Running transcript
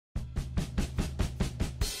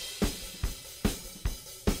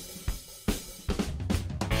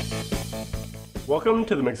Welcome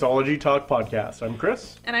to the Mixology Talk podcast. I'm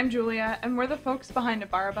Chris. And I'm Julia, and we're the folks behind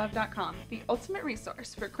barabove.com, the ultimate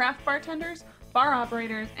resource for craft bartenders, bar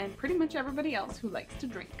operators, and pretty much everybody else who likes to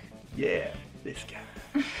drink. Yeah, this guy.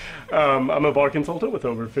 I'm a bar consultant with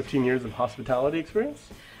over 15 years of hospitality experience.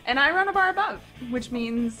 And I run a bar above, which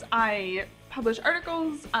means I publish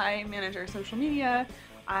articles, I manage our social media,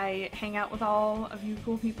 I hang out with all of you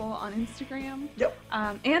cool people on Instagram. Yep.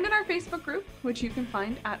 And in our Facebook group, which you can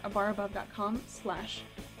find at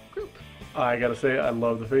barabove.com/group. I gotta say, I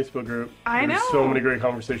love the Facebook group. I know. There's so many great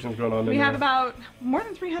conversations going on in there. We have about more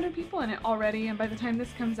than 300 people in it already, and by the time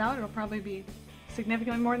this comes out, it'll probably be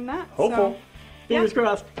significantly more than that. Hopeful. Fingers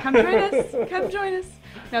crossed. Come join us. Come join us.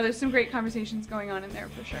 No, there's some great conversations going on in there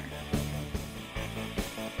for sure.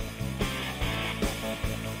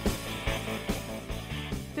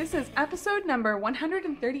 This is episode number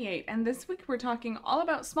 138, and this week we're talking all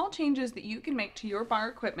about small changes that you can make to your bar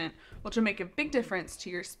equipment, which will make a big difference to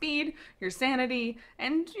your speed, your sanity,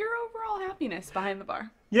 and your overall happiness behind the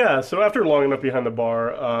bar. Yeah, so after long enough behind the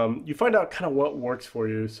bar, you find out kind of what works for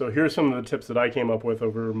you. So here's some of the tips that I came up with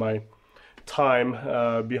over my time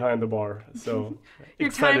behind the bar. So your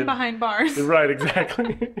time behind bars. Right,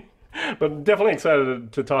 exactly. But definitely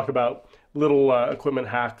excited to talk about little equipment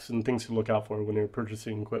hacks and things to look out for when you're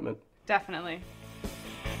purchasing equipment. Definitely.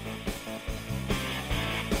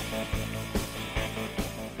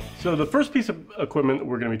 So the first piece of equipment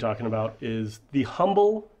we're going to be talking about is the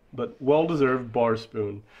humble but well-deserved bar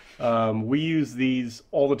spoon. We use these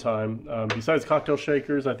all the time. Besides cocktail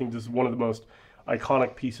shakers, I think this is one of the most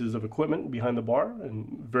iconic pieces of equipment behind the bar and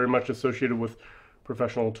very much associated with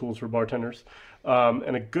professional tools for bartenders.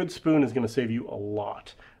 And a good spoon is going to save you a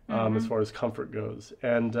lot. As far as comfort goes.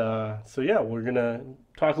 And so yeah, we're going to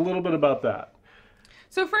talk a little bit about that.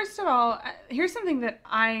 So first of all, here's something that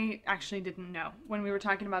I actually didn't know when we were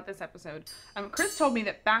talking about this episode. Chris told me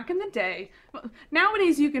that back in the day,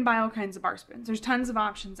 nowadays you can buy all kinds of bar spoons. There's tons of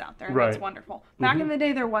options out there, and that's wonderful. Back in the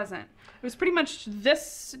day, there wasn't. It was pretty much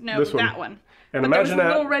that one. And but imagine there was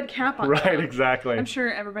that, a little red cap on it. Right, exactly. I'm sure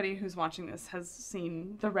everybody who's watching this has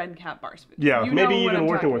seen the red cap bar spoon. Yeah, maybe even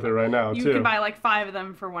working with it right now, too. You can buy like 5 of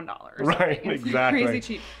them for $1 or something. Right, it's exactly. Crazy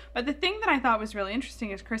cheap. But the thing that I thought was really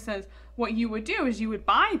interesting is Chris says what you would do is you would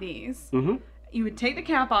buy these, you would take the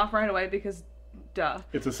cap off right away because duh.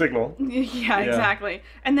 It's a signal. Yeah, exactly.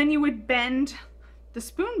 And then you would bend the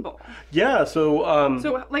spoon bowl. Yeah, so...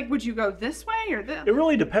 so, like, would you go this way or this? It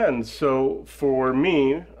really depends. So, for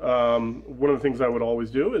me, one of the things I would always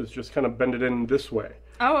do is just kind of bend it in this way.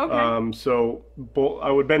 Oh, okay. So, I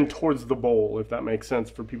would bend towards the bowl, if that makes sense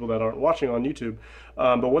for people that aren't watching on YouTube.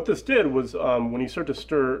 But what this did was, when you start to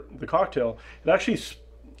stir the cocktail, it actually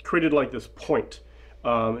created like this point.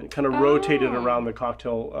 It kind of rotated around the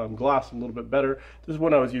cocktail glass a little bit better. This is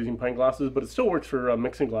when I was using pint glasses, but it still works for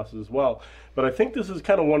mixing glasses as well. But I think this is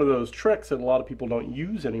kind of one of those tricks that a lot of people don't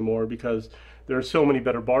use anymore because there are so many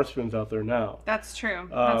better bar spoons out there now. That's true.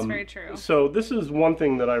 That's very true. So this is one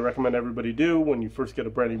thing that I recommend everybody do when you first get a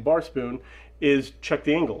brand new bar spoon is check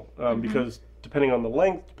the angle because depending on the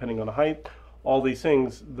length, depending on the height, all these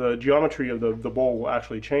things, the geometry of the bowl will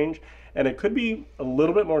actually change. And it could be a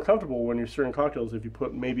little bit more comfortable when you're stirring cocktails if you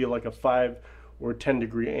put maybe like a 5 or 10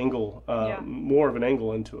 degree angle, more of an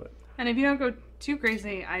angle into it. And if you don't go too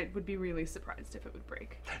crazy, I would be really surprised if it would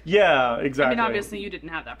break. Yeah, exactly. I mean, obviously you didn't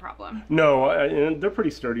have that problem. No, and they're pretty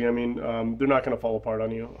sturdy. I mean, they're not going to fall apart on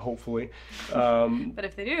you, hopefully. But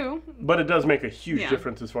if they do... But it does make a huge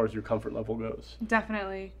difference as far as your comfort level goes.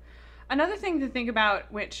 Definitely. Another thing to think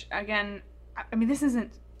about, which, again, I mean, this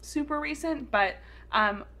isn't super recent, but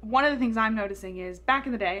one of the things I'm noticing is back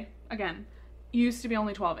in the day, again, used to be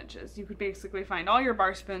only 12 inches. You could basically find all your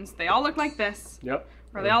bar spoons. They all look like this. Yep.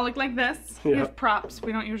 Or they all look like this. You have props.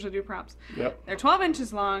 We don't usually do props. Yep. They're 12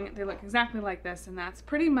 inches long. They look exactly like this, and that's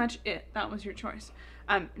pretty much it. That was your choice.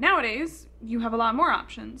 Nowadays, you have a lot more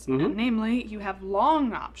options. And namely, you have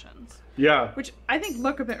long options. Yeah. Which I think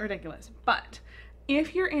look a bit ridiculous. But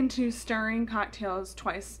if you're into stirring cocktails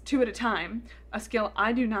 2 at a time, a skill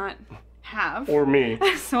I do not have. Or me.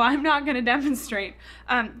 So I'm not going to demonstrate.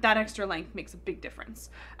 That extra length makes a big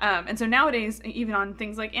difference. And so nowadays, even on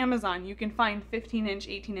things like Amazon, you can find 15-inch,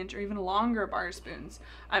 18-inch, or even longer bar spoons.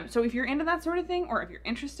 So if you're into that sort of thing, or if you're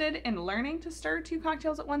interested in learning to stir 2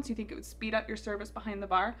 cocktails at once, you think it would speed up your service behind the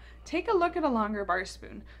bar, take a look at a longer bar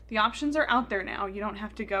spoon. The options are out there now. You don't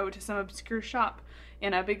have to go to some obscure shop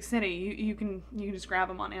in a big city. You can just grab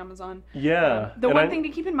them on Amazon. Yeah. The one thing to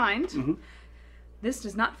keep in mind this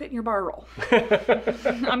does not fit in your bar roll.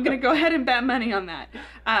 I'm going to go ahead and bet money on that.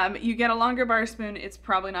 You get a longer bar spoon, it's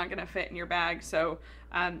probably not going to fit in your bag, so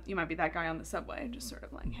you might be that guy on the subway, just sort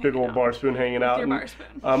of like big old bar spoon hanging out. Your bar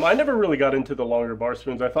spoon. I never really got into the longer bar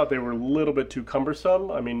spoons. I thought they were a little bit too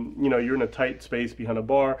cumbersome. I mean, you know, you're in a tight space behind a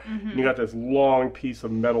bar, and you got this long piece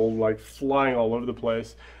of metal like flying all over the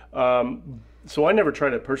place. So I never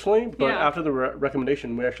tried it personally, but after the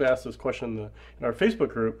recommendation, we actually asked this question in our Facebook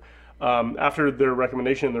group. After their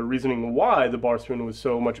recommendation, their reasoning why the bar spoon was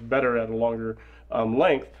so much better at a longer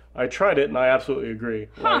length, I tried it and I absolutely agree.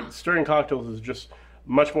 Like, stirring cocktails is just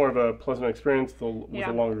much more of a pleasant experience with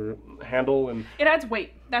a longer handle, and it adds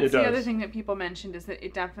weight. That's the other thing that people mentioned, is that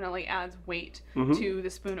it definitely adds weight to the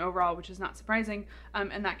spoon overall, which is not surprising,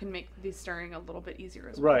 and that can make the stirring a little bit easier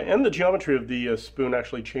as well. Right, and the geometry of the spoon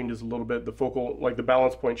actually changes a little bit. The focal, like the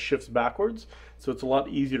balance point, shifts backwards, so it's a lot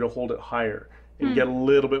easier to hold it higher and get a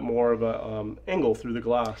little bit more of a angle through the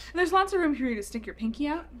glass. And there's lots of room for you to stick your pinky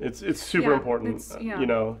out. It's super important, you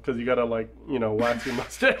know, because you gotta wax your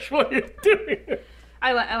mustache while you're doing it.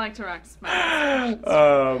 I like to wax my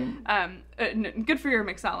good for your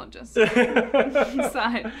mixologist.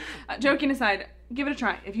 Joking aside, give it a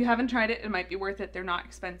try. If you haven't tried it, it might be worth it. They're not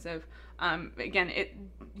expensive. Again,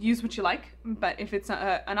 use what you like, but if it's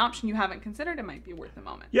an option you haven't considered, it might be worth the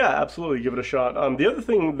moment. Yeah, absolutely. Give it a shot. The other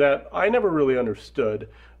thing that I never really understood,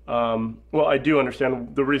 well, I do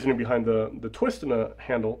understand the reasoning behind the twist in a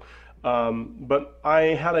handle, but I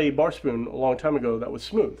had a bar spoon a long time ago that was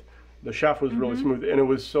smooth. The shaft was really smooth, and it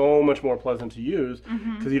was so much more pleasant to use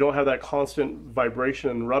because you don't have that constant vibration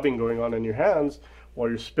and rubbing going on in your hands while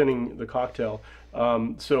you're spinning the cocktail.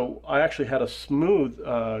 So I actually had a smooth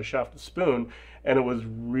shafted spoon, and it was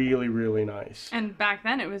really, really nice. And back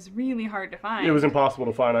then, it was really hard to find. It was impossible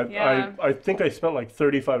to find. I think I spent like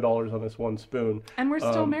 $35 on this one spoon. And we're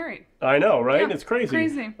still married. I know, right? Yeah, it's crazy.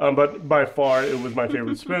 Crazy. But by far, it was my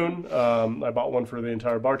favorite spoon. I bought one for the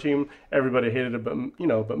entire bar team. Everybody hated it,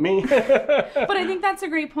 but me. But I think that's a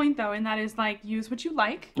great point, though, and that is like, use what you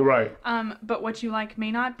like. Right. But what you like may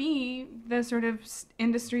not be the sort of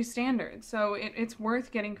industry standard. So it's worth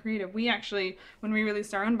getting creative. We actually, when we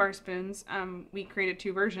released our own bar spoons, we created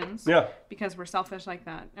 2 versions. Yeah. Because we're selfish like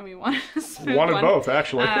that, and we wanted a smooth wanted one. both,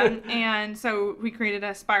 actually. And so we created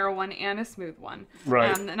a spiral one and a smooth one.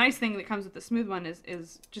 Right. The nice thing that comes with the smooth one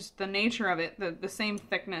is just the nature of it. The same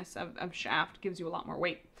thickness of shaft gives you a lot more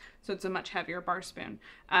weight. So it's a much heavier bar spoon.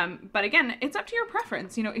 But again, it's up to your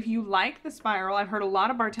preference. You know, if you like the spiral, I've heard a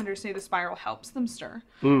lot of bartenders say the spiral helps them stir.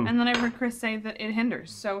 And then I've heard Chris say that it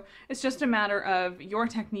hinders. So it's just a matter of your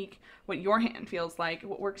technique, what your hand feels like,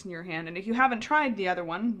 what works in your hand. And if you haven't tried the other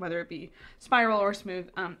one, whether it be spiral or smooth,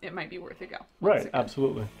 it might be worth a go. Right,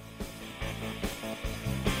 absolutely.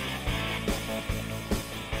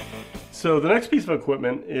 So the next piece of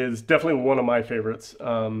equipment is definitely one of my favorites,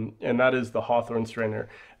 and that is the Hawthorne strainer.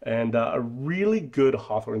 And a really good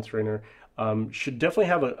Hawthorne strainer should definitely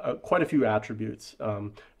have quite a few attributes.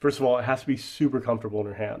 First of all, it has to be super comfortable in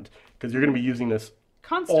your hand, because you're going to be using this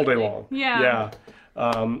constantly, all day long. Yeah.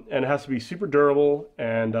 And it has to be super durable,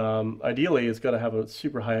 and ideally it's got to have a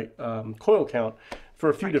super high coil count for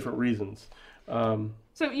a few different reasons.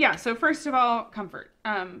 So first of all, comfort.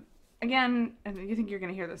 Again, and you think you're going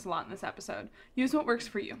to hear this a lot in this episode, use what works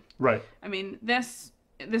for you. Right. I mean, this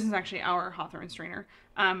is actually our Hawthorne strainer.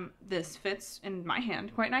 This fits in my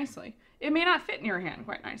hand quite nicely. It may not fit in your hand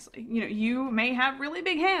quite nicely. You know, you may have really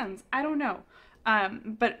big hands. I don't know.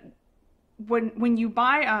 But when you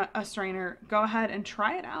buy a strainer, go ahead and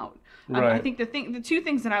try it out. Right. I think the 2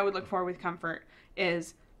 things that I would look for with comfort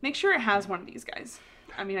is make sure it has one of these guys.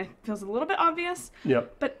 I mean, it feels a little bit obvious.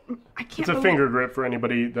 Yep. But I can't. It's a finger grip for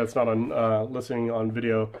anybody that's not on listening on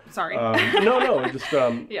video. Sorry. No, just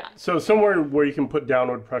yeah. So somewhere where you can put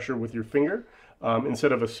downward pressure with your finger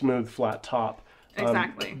instead of a smooth flat top.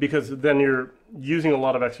 Exactly. Because then you're using a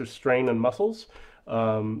lot of extra strain and muscles.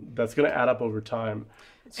 That's going to add up over time.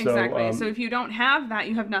 Exactly. So if you don't have that,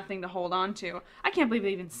 you have nothing to hold on to. I can't believe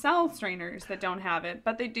they even sell strainers that don't have it,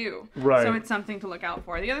 but they do. Right. So it's something to look out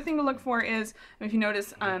for. The other thing to look for is, if you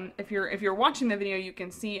notice, if you're watching the video, you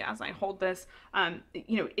can see as I hold this,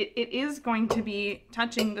 you know, it is going to be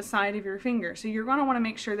touching the side of your finger. So you're going to want to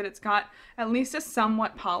make sure that it's got at least a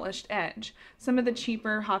somewhat polished edge. Some of the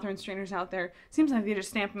cheaper Hawthorne strainers out there, seems like they just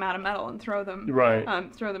stamp them out of metal and throw them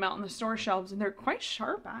out on the store shelves, and they're quite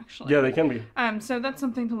sharp actually. Yeah, they can be. So that's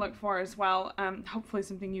something something to look for as well. Hopefully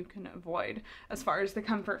something you can avoid as far as the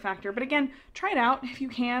comfort factor. But again, try it out if you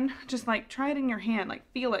can. Just like try it in your hand, like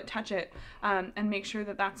feel it, touch it, and make sure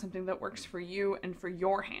that that's something that works for you and for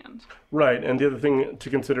your hand. Right, and the other thing to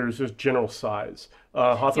consider is just general size.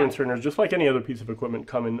 Hawthorne strainers, just like any other piece of equipment,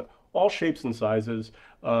 come in all shapes and sizes.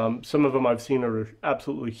 Some of them I've seen are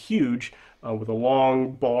absolutely huge, with a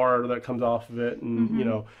long bar that comes off of it, and you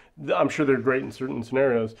know, I'm sure they're great in certain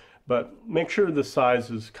scenarios. But make sure the size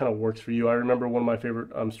kind of works for you. I remember one of my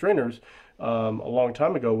favorite strainers a long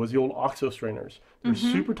time ago was the old OXO strainers. They're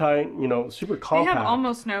super tight, you know, super compact. They have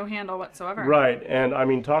almost no handle whatsoever. Right, and I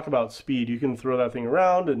mean, talk about speed. You can throw that thing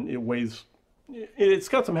around, and it weighs. It's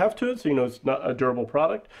got some heft to it, so you know it's not a durable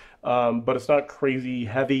product, but it's not crazy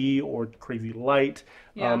heavy or crazy light.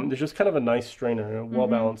 Yeah. It's just kind of a nice strainer, a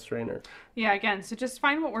well-balanced strainer. Yeah, again, so just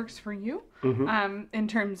find what works for you in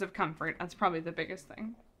terms of comfort. That's probably the biggest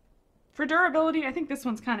thing. For durability, I think this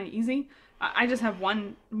one's kind of easy. I just have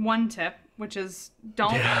one tip, which is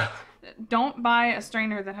don't buy a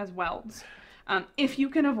strainer that has welds. If you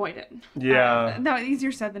can avoid it. Yeah. No,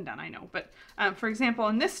 easier said than done, I know. But for example,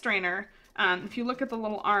 in this strainer, if you look at the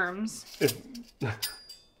little arms,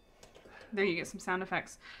 there you get some sound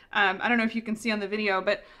effects. I don't know if you can see on the video,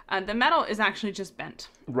 but the metal is actually just bent.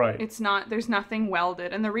 Right. It's not, there's nothing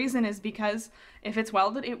welded. And the reason is because if it's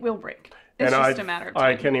welded, it will break. It's just a matter of time.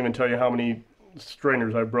 I can't even tell you how many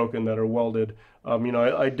strainers I've broken that are welded. You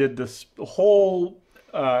know, I did this whole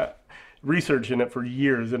research in it for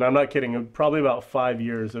years, and I'm not kidding, probably about 5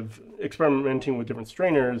 years of experimenting with different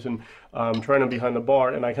strainers and trying them behind the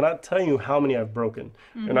bar, and I cannot tell you how many I've broken.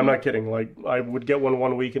 And I'm not kidding. Like, I would get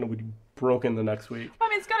one week and it would be broken the next week. I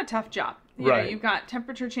mean, it's got a tough job. You know, you've got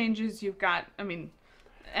temperature changes, you've got, I mean,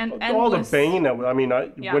 and all the banging that, I mean,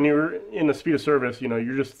 when you're in a speed of service, you know,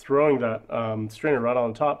 you're just throwing that strainer right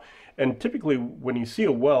on top. And typically when you see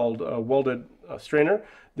a welded strainer,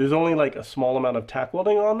 there's only like a small amount of tack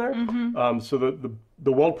welding on there. So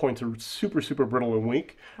the weld points are super, super brittle and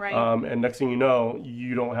weak. Right. And next thing you know,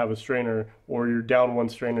 you don't have a strainer, or you're down one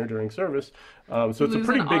strainer during service. So it's a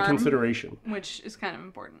pretty big consideration. Which is kind of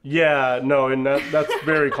important. Yeah, no, and that's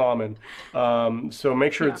very common. So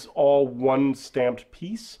make sure it's all one stamped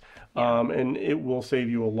piece, and it will save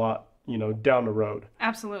you a lot, you know, down the road.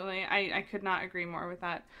 Absolutely. I could not agree more with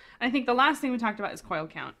that. I think the last thing we talked about is coil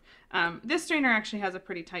count. This strainer actually has a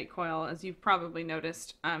pretty tight coil, as you've probably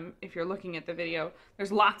noticed if you're looking at the video.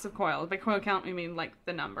 There's lots of coils. By coil count, we mean like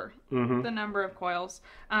the number. The number of coils.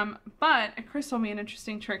 But Chris told me an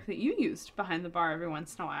interesting trick that you used behind the bar every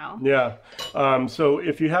once in a while. Yeah. So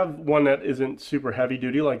if you have one that isn't super heavy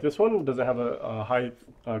duty like this one, doesn't have a high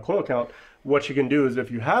coil count, what you can do is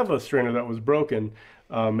if you have a strainer that was broken,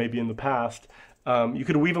 maybe in the past, you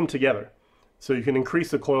could weave them together. So you can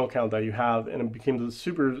increase the coil count that you have, and it became the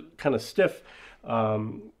super kind of stiff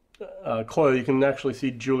coil. You can actually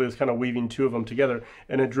see Julia's kind of weaving two of them together,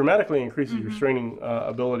 and it dramatically increases your straining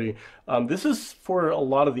ability. This is for a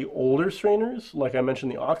lot of the older strainers. Like I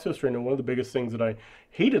mentioned, the OXO strainer, one of the biggest things that I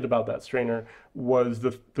hated about that strainer was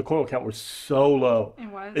the coil count was so low.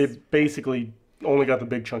 It was. It basically only got the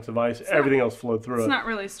big chunks of ice. Everything else flowed through it. It's not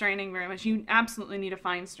really straining very much. You absolutely need a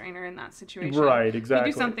fine strainer in that situation. Right, exactly.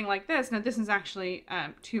 You do something like this. Now, this is actually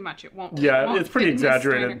too much. It won't. Yeah, it won't it's pretty fit in this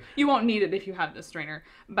exaggerated. strainer. You won't need it if you have this strainer.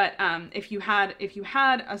 But if you had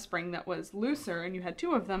a spring that was looser and you had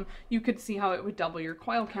two of them, you could see how it would double your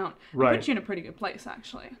coil count. Right. Put you in a pretty good place,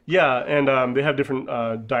 actually. Yeah, and they have different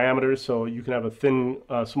diameters, so you can have a thin,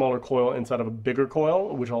 smaller coil inside of a bigger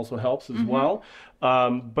coil, which also helps as well.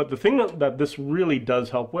 But the thing that this really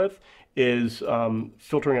does help with is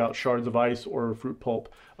filtering out shards of ice or fruit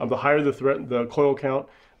pulp. The higher the coil count,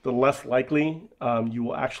 the less likely you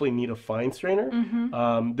will actually need a fine strainer.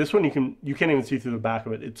 This one you can't even see through the back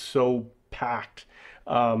of it. It's so packed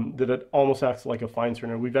that it almost acts like a fine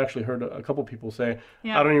strainer. We've actually heard a couple people say,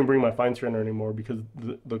 I don't even bring my fine strainer anymore because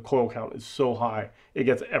the coil count is so high. It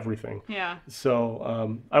gets everything. Yeah.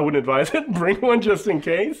 So I wouldn't advise it. Bring one just in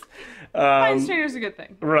case. Fine strainer's a good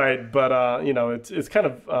thing. Right, but you know, it's kind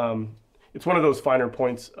of it's one of those finer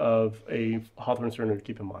points of a Hawthorne strainer to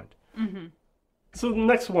keep in mind. So the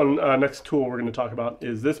next tool we're going to talk about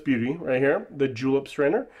is this beauty right here, the julep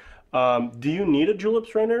strainer. Do you need a julep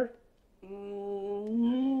strainer?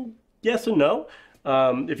 Yes and no.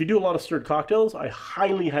 If you do a lot of stirred cocktails, I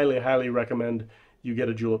highly, highly, highly recommend you get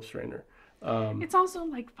a julep strainer. It's also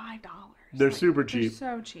like $5. They're super cheap.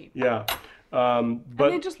 They're so cheap. Yeah. But and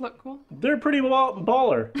they just look cool. They're pretty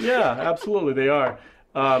baller. Yeah, absolutely they are.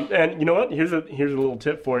 And you know what? Here's a little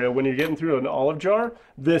tip for you. When you're getting through an olive jar,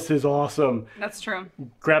 this is awesome. That's true.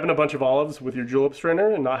 Grabbing a bunch of olives with your julep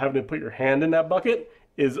strainer and not having to put your hand in that bucket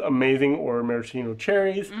is amazing, or maraschino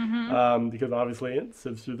cherries, because obviously it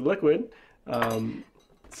sifts through the liquid.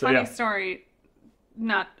 Funny story.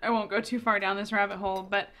 I won't go too far down this rabbit hole,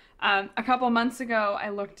 but a couple months ago, I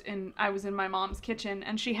was in my mom's kitchen,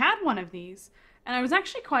 and she had one of these, and I was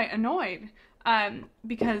actually quite annoyed.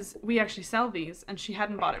 Because we actually sell these, and she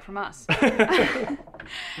hadn't bought it from us.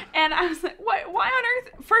 And I was like, why on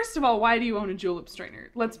earth? First of all, why do you own a julep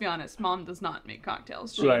strainer? Let's be honest, Mom does not make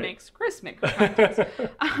cocktails. She makes Chris make cocktails.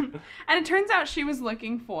 And it turns out she was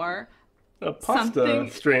looking for a pasta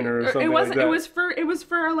strainer or something like that. It was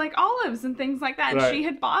for like olives and things like that. And she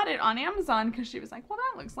had bought it on Amazon because she was like, well,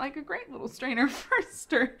 that looks like a great little strainer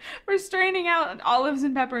for straining out olives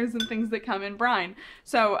and peppers and things that come in brine.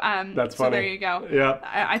 So that's so funny. There you go. Yeah,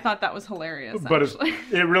 I thought that was hilarious. But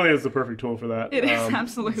it really is the perfect tool for that. It is,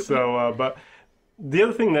 absolutely. So, but the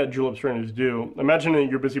other thing that julep strainers do, imagine in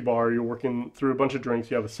your busy bar, you're working through a bunch of drinks.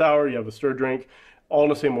 You have a sour, you have a stir drink, all in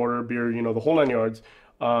the same order, beer, the whole 9 yards.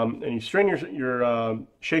 And you strain your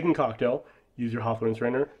shaken cocktail, use your Hawthorne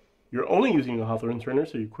strainer. You're only using a Hawthorne strainer,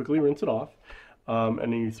 so you quickly rinse it off. And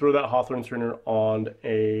then you throw that Hawthorne strainer on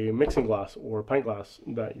a mixing glass or pint glass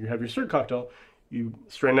that you have your stirred cocktail. You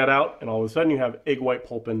strain that out, and all of a sudden you have egg white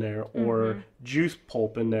pulp in there or juice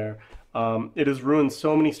pulp in there. It has ruined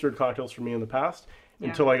so many stirred cocktails for me in the past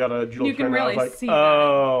until I got a julep strainer. Really, I was like,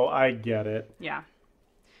 oh, I get it. Yeah.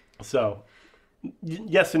 So...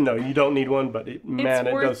 yes and no. You don't need one, but it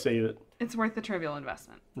does save it. It's worth the trivial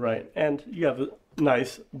investment. Right. And you have a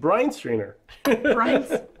nice brine strainer. brine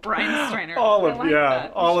strainer.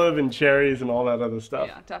 Olive and cherries and all that other stuff.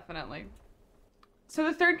 Yeah, definitely. So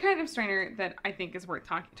the third kind of strainer that I think is worth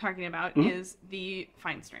talking about is the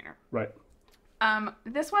fine strainer. Right.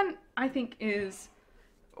 This one I think is...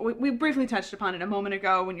 We briefly touched upon it a moment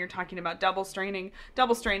ago when you're talking about double straining.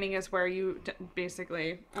 Double straining is where you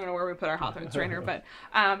basically, I don't know where we put our Hawthorne strainer, but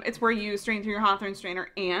it's where you strain through your Hawthorne strainer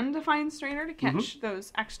and a fine strainer to catch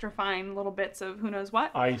those extra fine little bits of who knows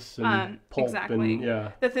what. Ice and pulp. Exactly. And,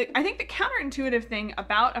 yeah. I think the counterintuitive thing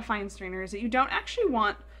about a fine strainer is that you don't actually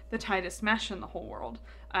want the tightest mesh in the whole world.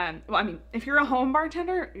 If you're a home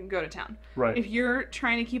bartender, you can go to town. Right. If you're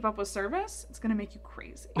trying to keep up with service, it's going to make you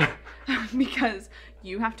crazy because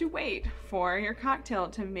you have to wait for your cocktail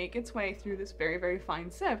to make its way through this very, very fine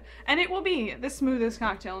sieve. And it will be the smoothest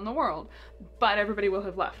cocktail in the world, but everybody will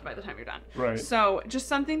have left by the time you're done. Right. So just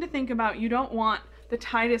something to think about. You don't want the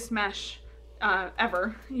tightest mesh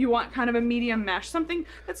ever. You want kind of a medium mesh, something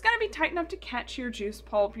that's going to be tight enough to catch your juice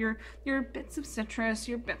pulp, your bits of citrus,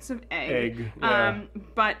 your bits of egg.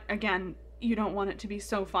 But again, you don't want it to be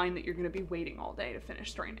so fine that you're going to be waiting all day to finish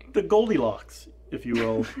straining. The Goldilocks, if you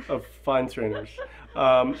will, of fine strainers.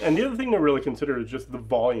 And the other thing to really consider is just the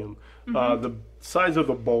volume, the size of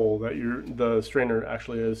the bowl that the strainer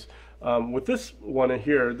actually is. With this one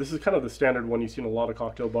here, this is kind of the standard one you see in a lot of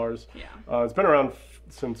cocktail bars. Yeah. It's been around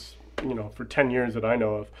since for 10 years that I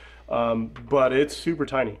know of, but it's super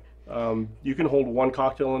tiny. You can hold one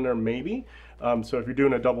cocktail in there maybe. So if you're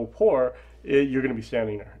doing a double pour, you're going to be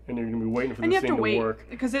standing there and you're going to be waiting for this thing to work.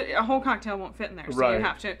 Because a whole cocktail won't fit in there. So you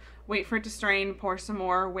have to wait for it to strain, pour some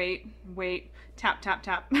more, wait, tap, tap,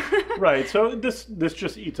 tap. Right. So this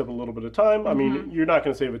just eats up a little bit of time. I mean, you're not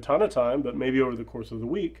going to save a ton of time, but maybe over the course of the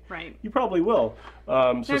week, you probably will.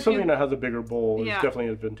 So something that has a bigger bowl is definitely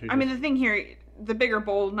advantageous. I mean, the thing here, the bigger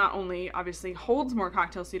bowl not only obviously holds more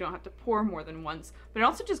cocktails so you don't have to pour more than once, but it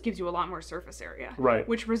also just gives you a lot more surface area,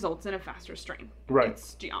 which results in a faster strain.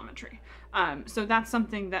 It's geometry. So that's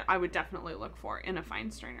something that I would definitely look for in a fine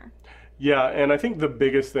strainer. Yeah, and I think the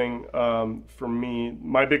biggest thing for me,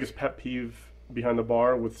 my biggest pet peeve behind the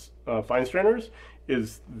bar with fine strainers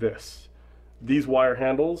is this. These wire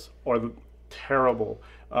handles are terrible.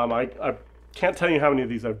 I can't tell you how many of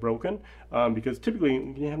these I've broken because typically,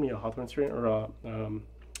 can you hand me a Hawthorne strainer or a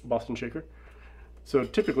Boston shaker? So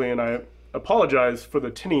typically, and I apologize for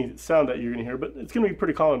the tinny sound that you're going to hear, but it's going to be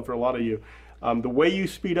pretty common for a lot of you. The way you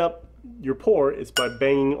speed up your pour is by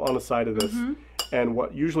banging on the side of this. And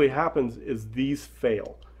what usually happens is these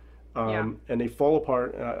fail. And they fall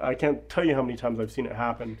apart. I can't tell you how many times I've seen it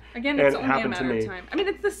happen. Again, it's only a matter of time. I mean,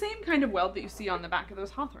 it's the same kind of weld that you see on the back of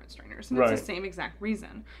those Hawthorne strainers, and it's the same exact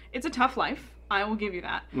reason. It's a tough life, I will give you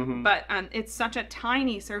that, but it's such a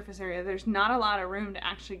tiny surface area. There's not a lot of room to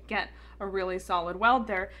actually get a really solid weld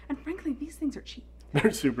there, and frankly, these things are cheap.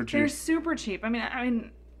 They're super cheap. They're super cheap. I mean,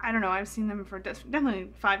 I don't know. I've seen them for definitely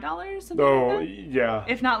 $5, something like that. Yeah.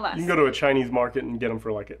 If not less. You can go to a Chinese market and get them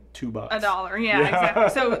for like $2. $1, yeah, exactly.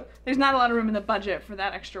 So there's not a lot of room in the budget for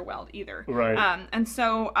that extra weld either. Right. And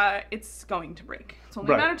so it's going to break. It's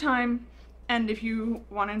only a matter of time. And if you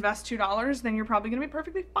want to invest $2, then you're probably going to be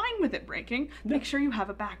perfectly fine with it breaking. Make sure you have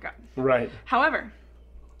a backup. Right. However,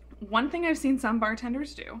 one thing I've seen some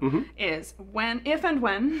bartenders do is if and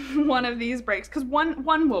when one of these breaks, because one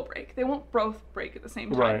will break. They won't both break at the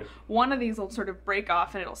same time. Right. One of these will sort of break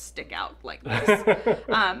off and it'll stick out like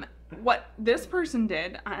this. What this person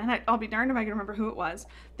did, and I'll be darned if I can remember who it was,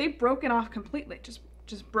 they broke it off completely.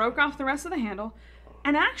 Just broke off the rest of the handle.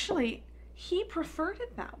 And actually, he preferred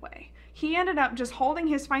it that way. He ended up just holding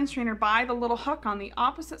his fine strainer by the little hook on the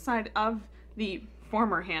opposite side of the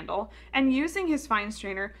former handle and using his fine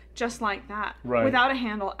strainer just like that, without a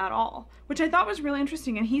handle at all, which I thought was really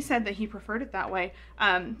interesting. And he said that he preferred it that way.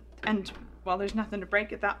 And well, there's nothing to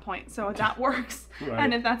break at that point, so that works.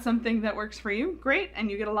 And if that's something that works for you, great,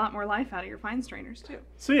 and you get a lot more life out of your fine strainers too.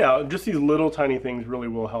 So yeah, just these little tiny things really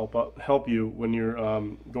will help you when you're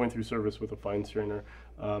going through service with a fine strainer.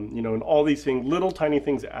 You know, and all these things, little tiny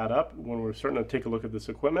things add up when we're starting to take a look at this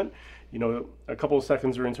equipment. You know, a couple of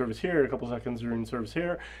seconds are in service here, a couple of seconds are in service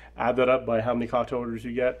here. Add that up by how many cocktail orders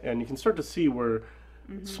you get, and you can start to see where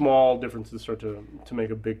small differences start to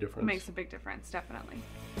make a big difference. It makes a big difference, definitely.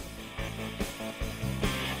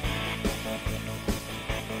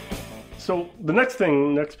 So the next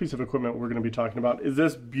piece of equipment we're going to be talking about is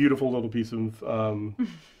this beautiful little piece of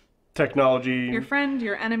technology. Your friend,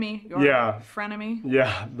 your enemy, your frenemy.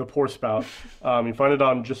 Yeah, the pour spout. You find it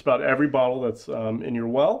on just about every bottle that's in your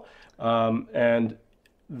well, and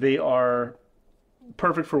they are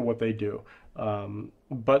perfect for what they do.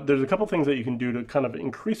 But there's a couple things that you can do to kind of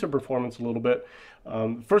increase their performance a little bit.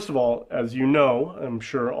 First of all, as you know, I'm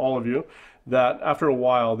sure all of you, that after a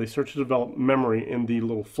while they start to develop memory in the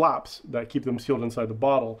little flaps that keep them sealed inside the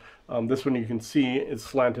bottle. This one you can see is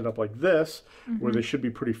slanted up like this, where they should be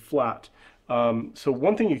pretty flat. So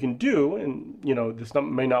one thing you can do, and you know this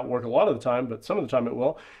may not work a lot of the time, but some of the time it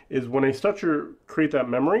will, is when they start to create that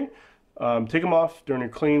memory, take them off during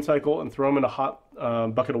your cleaning cycle and throw them in a hot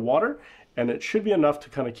bucket of water, and it should be enough to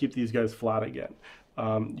kind of keep these guys flat again.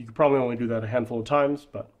 You could probably only do that a handful of times,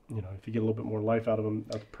 but you know, if you get a little bit more life out of them,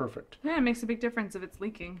 that's perfect. Yeah, it makes a big difference if it's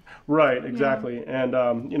leaking. Right, exactly. Yeah.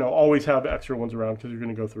 And you know, always have extra ones around because you're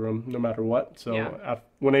going to go through them no matter what. So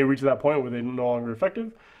when they reach that point where they're no longer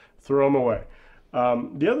effective, throw them away.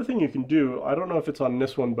 The other thing you can do, I don't know if it's on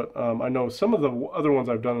this one, but I know some of the other ones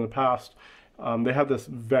I've done in the past, they have this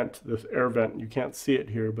vent, this air vent. You can't see it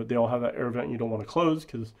here, but they all have that air vent you don't want to close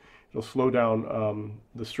because it'll slow down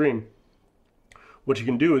the stream. What you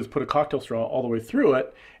can do is put a cocktail straw all the way through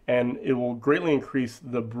it, and it will greatly increase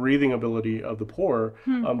the breathing ability of the pourer,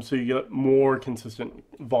 so you get more consistent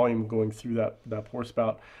volume going through that pour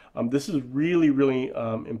spout. This is really, really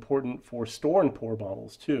important for store and pour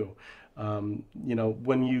bottles too. You know,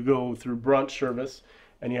 when you go through brunch service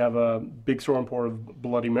and you have a big store and pour of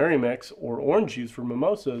Bloody Mary mix or orange juice for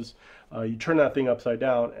mimosas, you turn that thing upside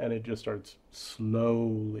down and it just starts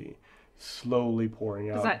slowly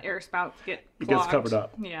pouring out. Does that air spout get clogged? It gets covered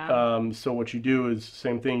up. Yeah. So what you do is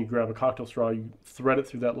same thing. You grab a cocktail straw, you thread it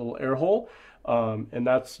through that little air hole, and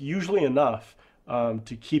that's usually enough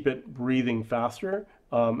to keep it breathing faster,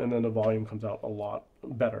 and then the volume comes out a lot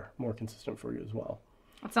better, more consistent for you as well.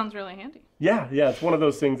 That sounds really handy. Yeah, it's one of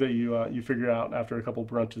those things that you figure out after a couple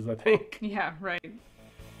brunches, I think. Yeah, right.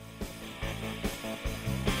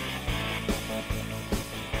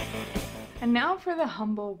 And now for the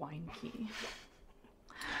humble wine key.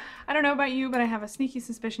 I don't know about you, but I have a sneaky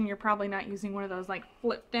suspicion you're probably not using one of those like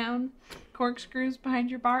flip down corkscrews behind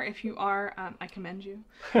your bar. If you are, I commend you.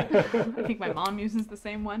 I think my mom uses the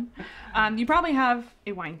same one. You probably have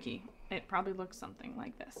a wine key. It probably looks something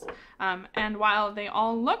like this. And while they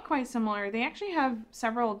all look quite similar, they actually have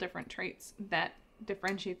several different traits that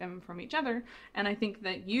differentiate them from each other. And I think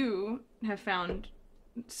that you have found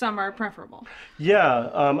some are preferable. Yeah,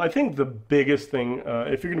 I think the biggest thing,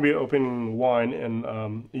 if you're going to be opening wine,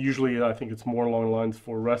 and usually I think it's more along the lines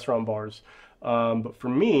for restaurant bars, but for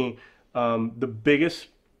me, the biggest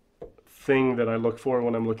thing that I look for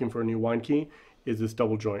when I'm looking for a new wine key is this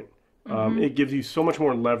double joint. It gives you so much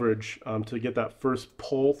more leverage to get that first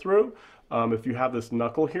pull through if you have this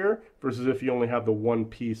knuckle here versus if you only have the one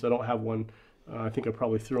piece. I don't have one. I think I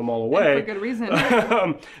probably threw them all away. And for good reason.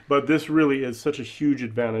 But this really is such a huge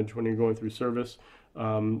advantage when you're going through service.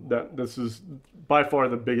 That this is by far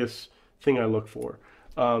the biggest thing I look for.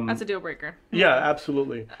 That's a deal breaker. Yeah,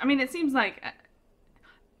 absolutely. I mean, it seems like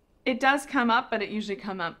it does come up, but it usually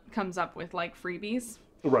comes up with like freebies.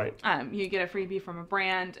 Right. You get a freebie from a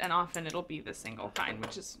brand, and often it'll be the single kind,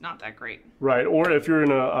 which is not that great. Right. Or if you're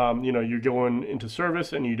in a, you're going into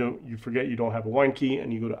service and you forget you don't have a wine key,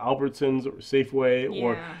 and you go to Albertsons or Safeway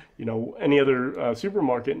or, any other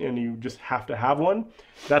supermarket, and you just have to have one.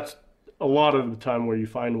 That's a lot of the time where you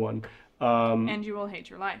find one. And you will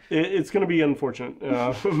hate your life. It's going to be unfortunate.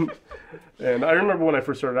 And I remember when I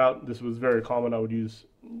first started out, this was very common. I would use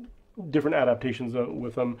different adaptations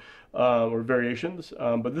with them or variations.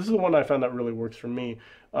 But this is the one I found that really works for me.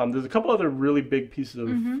 There's a couple other really big pieces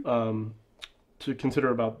of to consider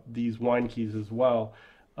about these wine keys as well.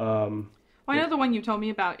 Well, I know the one you told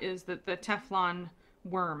me about is the Teflon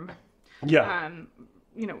worm. Yeah.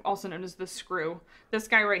 Also known as the screw. This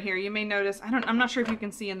guy right here, you may notice, I'm not sure if you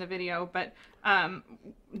can see in the video, but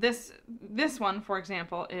this one, for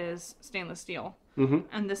example, is stainless steel.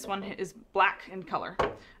 And this one is black in color.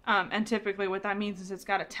 And typically what that means is it's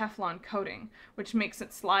got a Teflon coating, which makes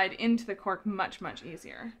it slide into the cork much, much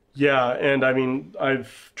easier. Yeah, and I mean,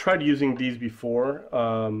 I've tried using these before,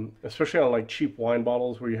 especially on like cheap wine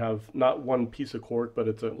bottles where you have not one piece of cork, but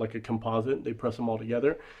it's like a composite. They press them all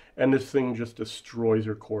together, and this thing just destroys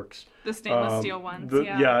your corks. The stainless steel ones,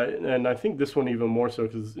 yeah, and I think this one even more so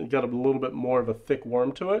because it got a little bit more of a thick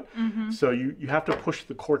worm to it. So you have to push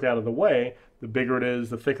the cork out of the way. The bigger it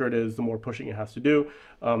is, the thicker it is, the more pushing it has to do.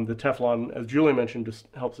 The Teflon, as Julie mentioned, just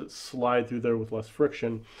helps it slide through there with less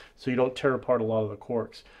friction, so you don't tear apart a lot of the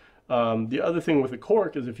corks. The other thing with the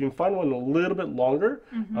cork is if you can find one a little bit longer,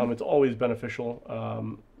 it's always beneficial,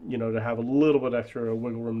 to have a little bit extra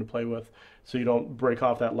wiggle room to play with, so you don't break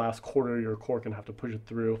off that last quarter of your cork and have to push it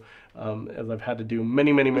through, as I've had to do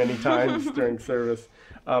many, many, many times during service.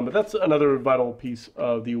 But that's another vital piece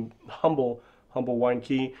of the humble wine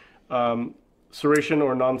key. Serration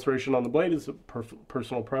or non-serration on the blade is a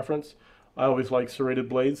personal preference. I always like serrated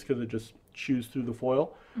blades because it just chews through the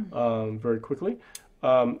foil very quickly.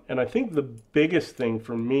 And I think the biggest thing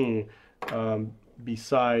for me,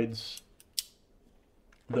 besides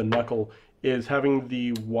the knuckle, is having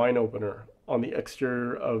the wine opener on the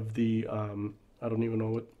exterior of the, I don't even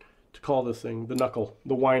know what to call this thing, the knuckle,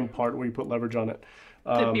 the wine part where you put leverage on it.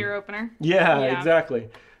 The beer opener? Yeah, exactly.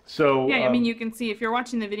 So yeah, I mean, you can see, if you're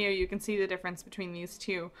watching the video, you can see the difference between these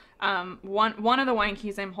two. One of the wine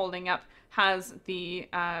keys I'm holding up has the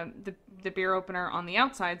beer opener on the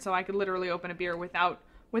outside, so I could literally open a beer without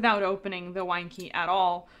opening the wine key at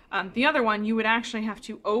all. The other one, you would actually have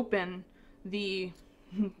to open the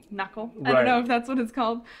knuckle, I don't know if that's what it's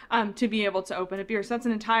called, to be able to open a beer. So that's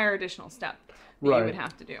an entire additional step that you would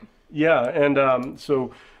have to do. Yeah, and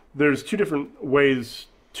so there's two different ways,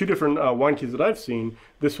 two different wine keys that I've seen.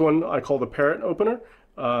 This one I call the parrot opener.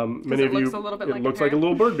 Many of you, it looks like a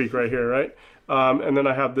little bird beak right here, right? And then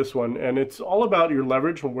I have this one, and it's all about your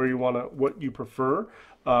leverage and where you want to, what you prefer.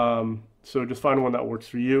 So just find one that works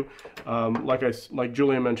for you. Like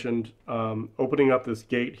Julia mentioned, opening up this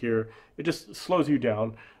gate here, it just slows you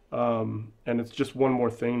down, and it's just one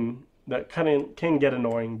more thing that kind of can get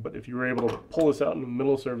annoying. But if you were able to pull this out in the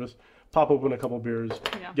middle of service, pop open a couple beers,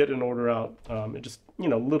 get an order out. It just,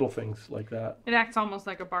 little things like that. It acts almost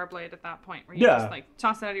like a bar blade at that point, where you just like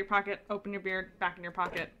toss it out of your pocket, open your beer, back in your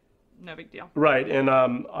pocket, no big deal. Right, and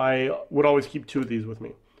I would always keep two of these with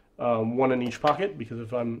me, one in each pocket, because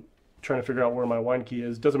if I'm trying to figure out where my wine key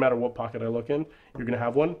is, doesn't matter what pocket I look in, you're going to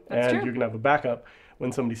have one, and you're going to have a backup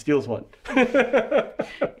when somebody steals one.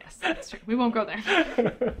 Yes, that's true. We won't go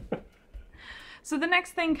there. So the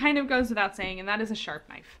next thing kind of goes without saying, and that is a sharp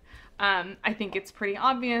knife. I think it's pretty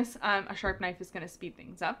obvious. A sharp knife is going to speed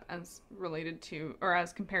things up as related to, or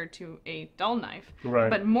as compared to a dull knife. Right.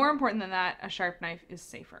 But more important than that, a sharp knife is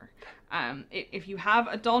safer. If you have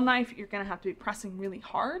a dull knife, you're going to have to be pressing really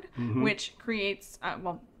hard, which creates,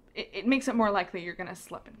 it makes it more likely you're going to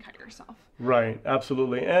slip and cut yourself. Right,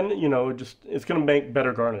 absolutely. And, it's going to make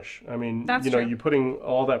better garnish. I mean, you're putting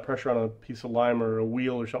all that pressure on a piece of lime or a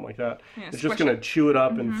wheel or something like that. Yeah, it's just going to chew it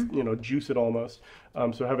up and, juice it almost.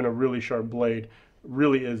 So having a really sharp blade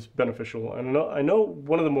really is beneficial. And I know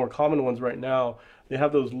one of the more common ones right now, they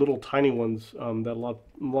have those little tiny ones that a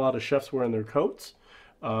lot of chefs wear in their coats.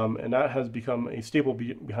 And that has become a staple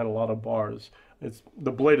behind a lot of bars.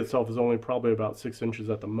 The blade itself is only probably about 6 inches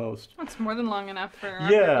at the most. That's more than long enough for our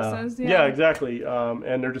purposes. Yeah, exactly.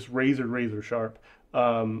 And they're just razor sharp.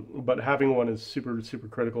 But having one is super, super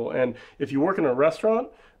critical. And if you work in a restaurant,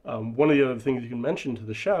 One of the other things you can mention to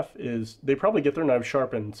the chef is they probably get their knives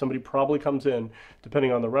sharpened. Somebody probably comes in,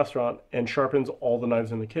 depending on the restaurant, and sharpens all the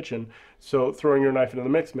knives in the kitchen. So throwing your knife into the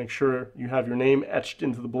mix, make sure you have your name etched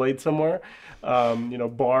into the blade somewhere,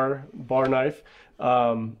 bar knife,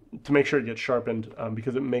 to make sure it gets sharpened,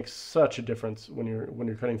 because it makes such a difference when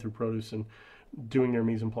you're cutting through produce and doing your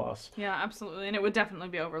mise en place. Yeah, absolutely. And it would definitely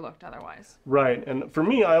be overlooked otherwise. Right. And for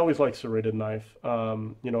me, I always like serrated knife. A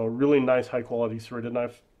really nice, high quality serrated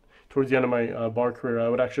knife. Towards the end of my bar career, I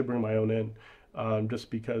would actually bring my own in, just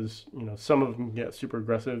because, some of them get super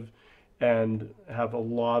aggressive and have a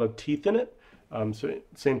lot of teeth in it. So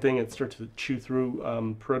same thing, it starts to chew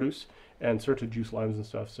through produce and start to juice limes and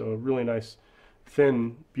stuff. So a really nice,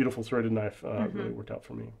 thin, beautiful serrated knife really worked out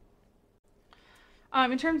for me.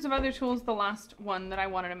 In terms of other tools, the last one that I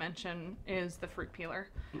wanted to mention is the fruit peeler.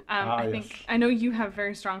 I know you have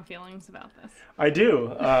very strong feelings about this. I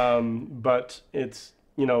do, but it's,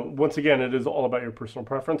 once again, it is all about your personal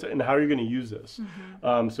preference and how you're going to use this.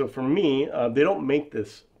 So for me, they don't make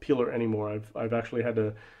this peeler anymore. I've actually had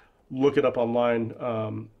to look it up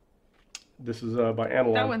online. This is by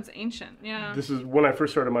Analog. That one's ancient, yeah. This is when I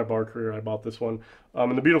first started my bar career, I bought this one.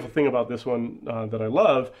 And the beautiful thing about this one that I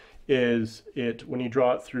love is when you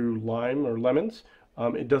draw it through lime or lemons,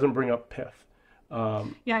 it doesn't bring up pith.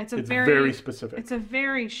 It's very specific. It's a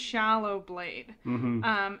very shallow blade. And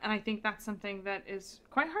I think that's something that is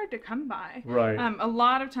quite hard to come by. Right. A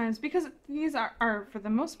lot of times, because these are for the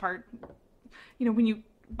most part, when you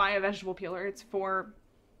buy a vegetable peeler, it's for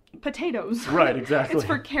potatoes. Right, exactly. It's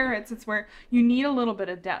for carrots. It's where you need a little bit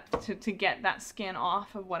of depth to get that skin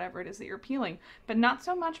off of whatever it is that you're peeling, but not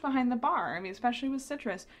so much behind the bar. I mean, especially with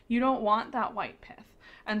citrus, you don't want that white pith.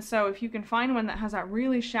 And so if you can find one that has that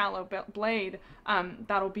really shallow blade,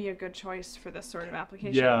 that'll be a good choice for this sort of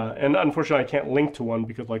application. Yeah, and unfortunately I can't link to one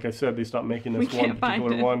because, like I said, they stopped making this one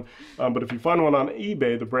particular one. But if you find one on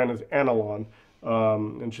eBay, the brand is Analog,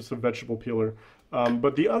 and it's just a vegetable peeler.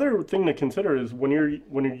 But the other thing to consider is when you're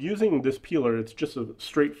using this peeler, it's just a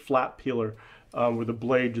straight flat peeler where the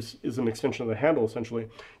blade just is an extension of the handle. Essentially,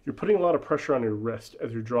 you're putting a lot of pressure on your wrist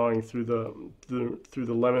as you're drawing through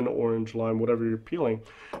the lemon, orange, lime, whatever you're peeling.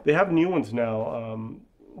 They have new ones now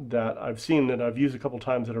that I've seen that I've used a couple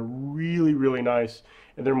times that are really, really nice,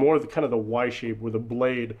 and they're more kind of the Y shape where the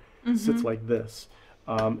blade sits like this,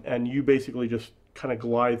 and you basically just kind of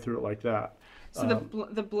glide through it like that. So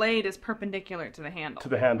the blade is perpendicular to the handle. To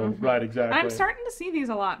the handle, right, exactly. And I'm starting to see these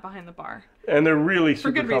a lot behind the bar. And they're really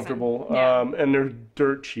super comfortable, yeah. And they're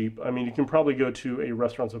dirt cheap. I mean, you can probably go to a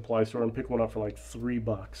restaurant supply store and pick one up for like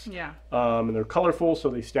 $3. Yeah. And they're colorful, so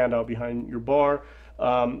they stand out behind your bar.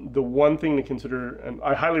 The one thing to consider, and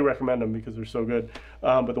I highly recommend them because they're so good,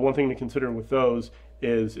 but the one thing to consider with those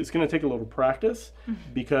is it's going to take a little practice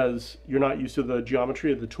because you're not used to the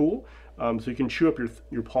geometry of the tool, so you can chew up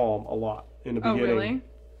your palm a lot in the beginning. Oh, really?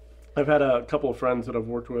 I've had a couple of friends that I've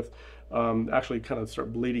worked with actually kind of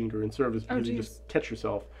start bleeding during service because you just catch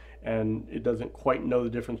yourself and it doesn't quite know the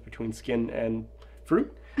difference between skin and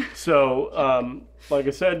fruit. So, like I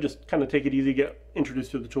said, just kind of take it easy, get introduced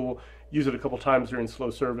to the tool, use it a couple times during slow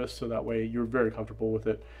service so that way you're very comfortable with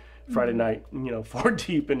it. Friday night, 4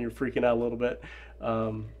 deep and you're freaking out a little bit.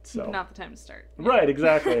 So not the time to start. Right,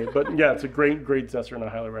 exactly. But yeah, it's a great zester and I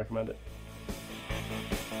highly recommend it.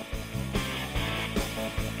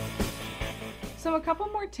 So a couple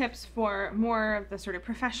more tips for more of the sort of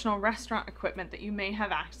professional restaurant equipment that you may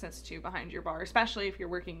have access to behind your bar, especially if you're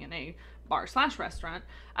working in a bar/restaurant.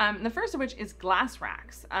 The first of which is glass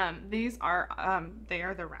racks. These are they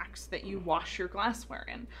are the racks that you wash your glassware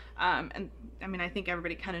in. And I mean, I think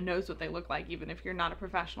everybody kind of knows what they look like, even if you're not a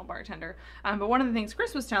professional bartender. But one of the things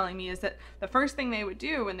Chris was telling me is that the first thing they would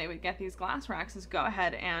do when they would get these glass racks is go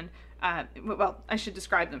ahead and well, I should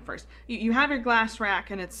describe them first. You have your glass rack,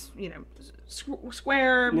 and it's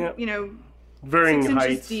square, yep. Varying 6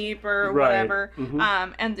 heights, inches deep or right. whatever,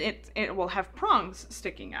 and it will have prongs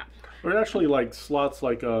sticking up. Or it actually like slots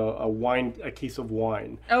like a case of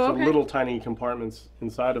wine. Oh, so okay. Little tiny compartments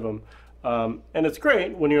inside of them, and it's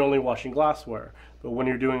great when you're only washing glassware. But when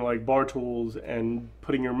you're doing like bar tools and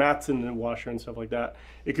putting your mats in the washer and stuff like that,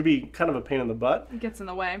 it could be kind of a pain in the butt. It gets in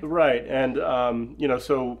the way. Right, and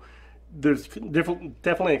so. There's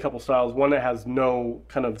definitely a couple styles. One that has no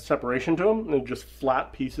kind of separation to them, and just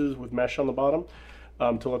flat pieces with mesh on the bottom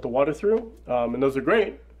to let the water through. And those are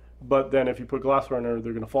great, but then if you put glassware in there,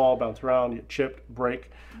 they're going to fall, bounce around, get chipped,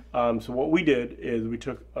 break. So what we did is we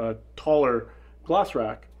took a taller glass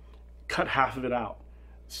rack, cut half of it out.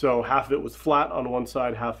 So half of it was flat on one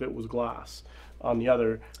side, half of it was glass on the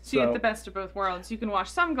other. So you get the best of both worlds. You can wash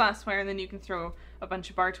some glassware, and then you can throw a bunch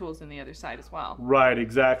of bar tools in the other side as well. Right,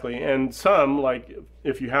 exactly. And some, like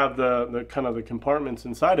if you have the kind of the compartments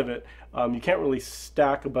inside of it, you can't really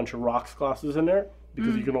stack a bunch of rocks glasses in there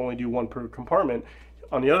because you can only do one per compartment.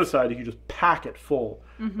 On the other side, you can just pack it full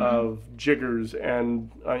of jiggers,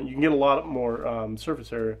 and you can get a lot more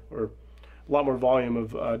surface area, or a lot more volume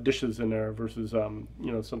of dishes in there versus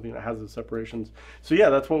something that has the separations. So yeah,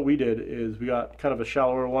 that's what we did. Is we got kind of a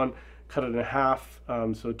shallower one, cut it in half,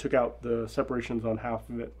 so it took out the separations on half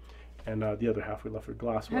of it, and the other half we left with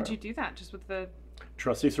glassware. How'd you do that? Just with the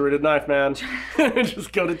trusty serrated knife, man.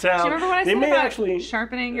 Just go to town. Do you remember what I said about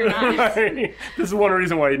sharpening your knives? Right. This is one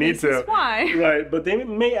reason why you need to. This is why. Right, but they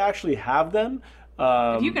may actually have them.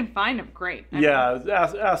 If you can find them, great.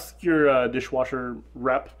 Ask your dishwasher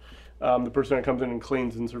rep, the person that comes in and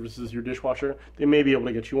cleans and services your dishwasher. They may be able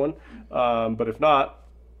to get you one, but if not,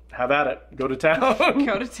 have at it. Go to town.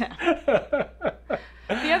 Go to town.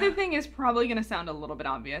 The other thing is probably going to sound a little bit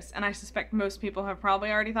obvious, and I suspect most people have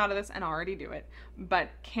probably already thought of this and already do it, but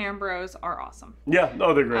Cambros are awesome. Yeah,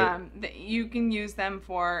 they're great. You can use them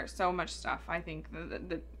for so much stuff. I think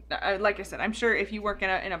like I said, I'm sure if you work in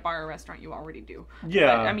a bar or restaurant, you already do.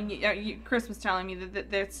 Yeah. But, I mean, Chris was telling me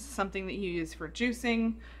that that's something that you use for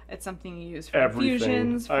juicing. It's something you use for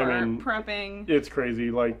infusions, for prepping. It's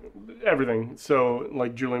crazy, like everything. So,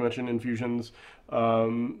 like Julie mentioned, infusions,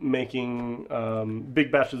 making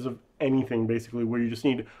big batches of anything, basically, where you just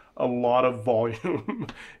need a lot of volume.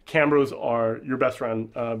 Cambros are your best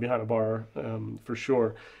friend behind a bar, for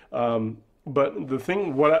sure. But the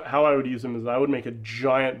thing, how I would use them is I would make a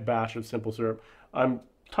giant batch of simple syrup. I'm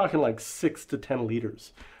talking like 6 to 10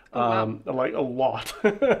 liters. Like a lot.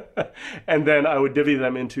 And then I would divvy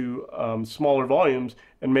them into smaller volumes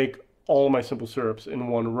and make all my simple syrups in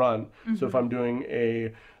one run. So if I'm doing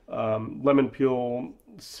a lemon peel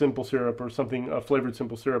simple syrup or something, a flavored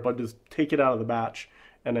simple syrup, I'd just take it out of the batch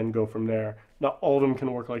and then go from there. Not all of them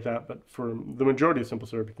can work like that, but for the majority of simple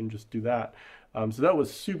syrup, you can just do that. So that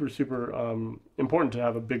was super, super important to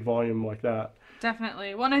have a big volume like that.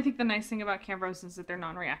 Definitely. Well, and I think the nice thing about Cambros is that they're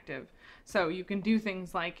non-reactive. So you can do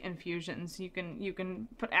things like infusions. You can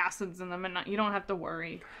put acids in them, and you don't have to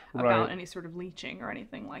worry about any sort of leaching or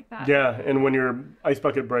anything like that. Yeah, and when your ice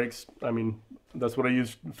bucket breaks, I mean, that's what I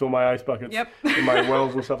use to fill my ice buckets in my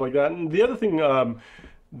wells and stuff like that. And the other thing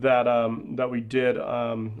that we did,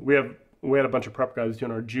 we had a bunch of prep guys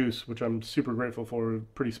doing our juice, which I'm super grateful for. We're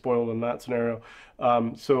pretty spoiled in that scenario.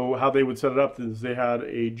 So how they would set it up is they had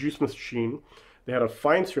a juice machine, they had a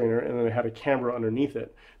fine strainer, and then they had a camera underneath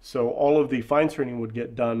it. So all of the fine straining would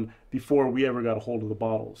get done before we ever got a hold of the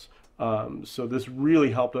bottles. So this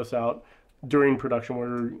really helped us out during production,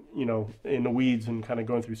 where in the weeds and kind of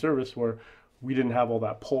going through service, where we didn't have all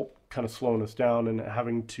that pulp kind of slowing us down and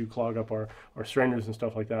having to clog up our strainers and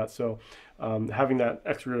stuff like that. So having that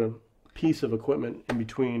extra piece of equipment in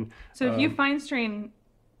between. So if you fine strain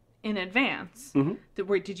in advance,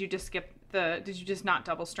 did you just skip did you just not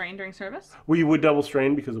double strain during service? We would double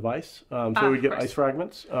strain because of ice. So we'd get ice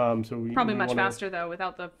fragments. Probably much faster though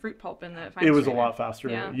without the fruit pulp in the fine It was strainer. a lot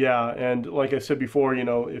faster. Yeah. And like I said before,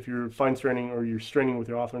 if you're fine straining or you're straining with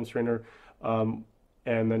your Hawthorne strainer, and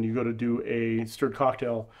then you go to do a stirred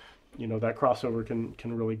cocktail, that crossover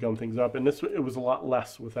can really gum things up. And it was a lot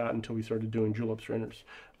less with that until we started doing julep strainers.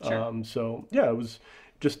 Sure. So yeah, it was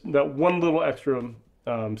just that one little extra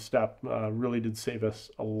step really did save us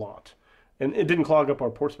a lot. And it didn't clog up our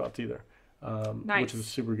pour spouts either, which is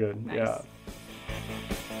super good. Nice. Yeah.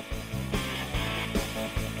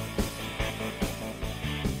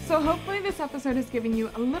 So hopefully this episode has given you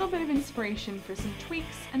a little bit of inspiration for some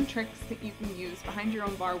tweaks and tricks that you can use behind your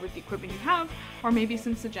own bar with the equipment you have, or maybe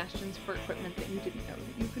some suggestions for equipment that you didn't know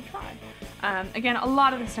that you could try. Again, a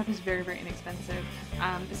lot of this stuff is very, very inexpensive,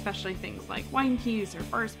 especially things like wine keys or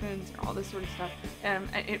bar spoons or all this sort of stuff.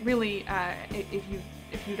 It really, if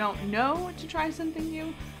you don't know to try something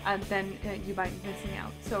new, then you might be missing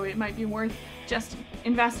out. So it might be worth just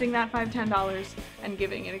investing that $5-10 and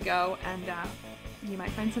giving it a go, and you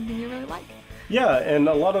might find something you really like. Yeah, and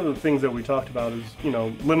a lot of the things that we talked about is,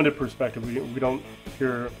 limited perspective. We don't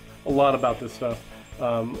hear a lot about this stuff.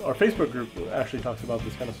 Our Facebook group actually talks about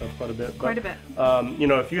this kind of stuff quite a bit.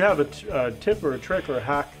 If you have a tip or a trick or a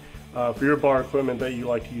hack for your bar equipment that you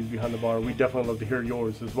like to use behind the bar, we definitely love to hear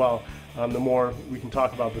yours as well. The more we can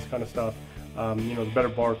talk about this kind of stuff, the better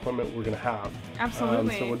bar equipment we're going to have.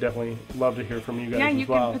 Absolutely. So we'll definitely love to hear from you guys as well. Yeah, you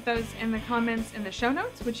can put those in the comments in the show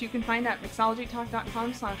notes, which you can find at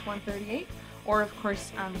mixologytalk.com/138. Or, of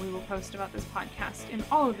course, we will post about this podcast in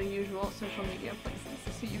all of the usual social media places,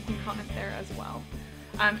 so you can comment there as well.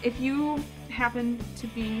 If you happen to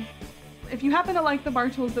be if you happen to like the bar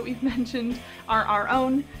tools that we've mentioned are our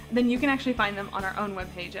own, then you can actually find them on our own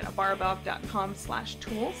webpage at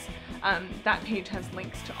abarabove.com/tools. That page has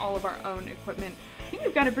links to all of our own equipment. I think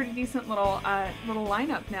we've got a pretty decent little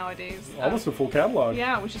lineup nowadays. Almost a full catalog.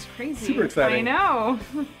 Yeah, which is crazy. Super exciting. I know.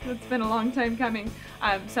 It's been a long time coming.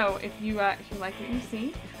 So if you like what you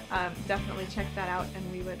see, definitely check that out, and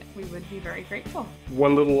we would be very grateful.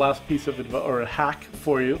 One little last piece of advice or a hack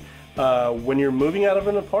for you: when you're moving out of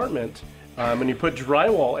an apartment and you put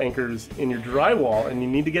drywall anchors in your drywall and you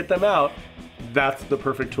need to get them out, that's the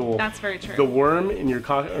perfect tool. That's very true. The worm in your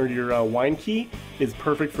wine key is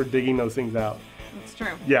perfect for digging those things out. That's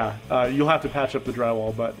true. Yeah, you'll have to patch up the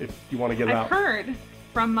drywall, but if you want to get it out. I've heard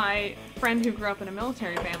from my friend who grew up in a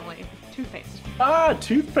military family, toothpaste. Ah,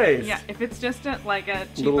 toothpaste. Yeah, if it's just like a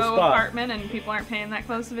Little cheapo spot. apartment and people aren't paying that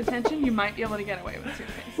close of attention, you might be able to get away with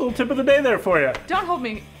toothpaste. Little tip of the day there for you. Don't hold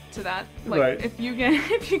me to that. Like, Right. if you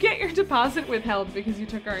get your deposit withheld because you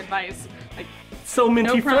took our advice, like, So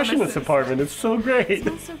minty No fresh in this promises. apartment. It's so great. it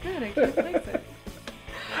smells so good. I can't place it.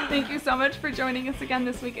 Thank you so much for joining us again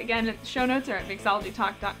this week. Again, the show notes are at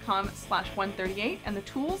mixologytalk.com/138, and the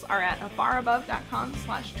tools are at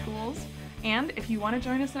abarabove.com/tools. And if you want to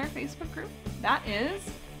join us in our Facebook group, that is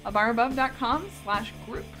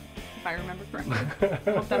abarabove.com/group, if I remember correctly.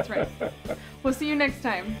 I hope that's right. We'll see you next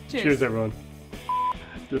time. Cheers. Cheers, everyone.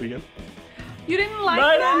 Do it again. You didn't like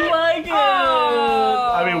I that? didn't like it.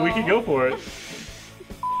 Oh. I mean, we could go for it.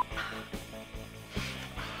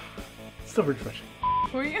 Still refreshing.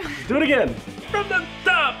 Were you? Do it again. From the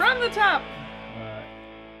top. From the top.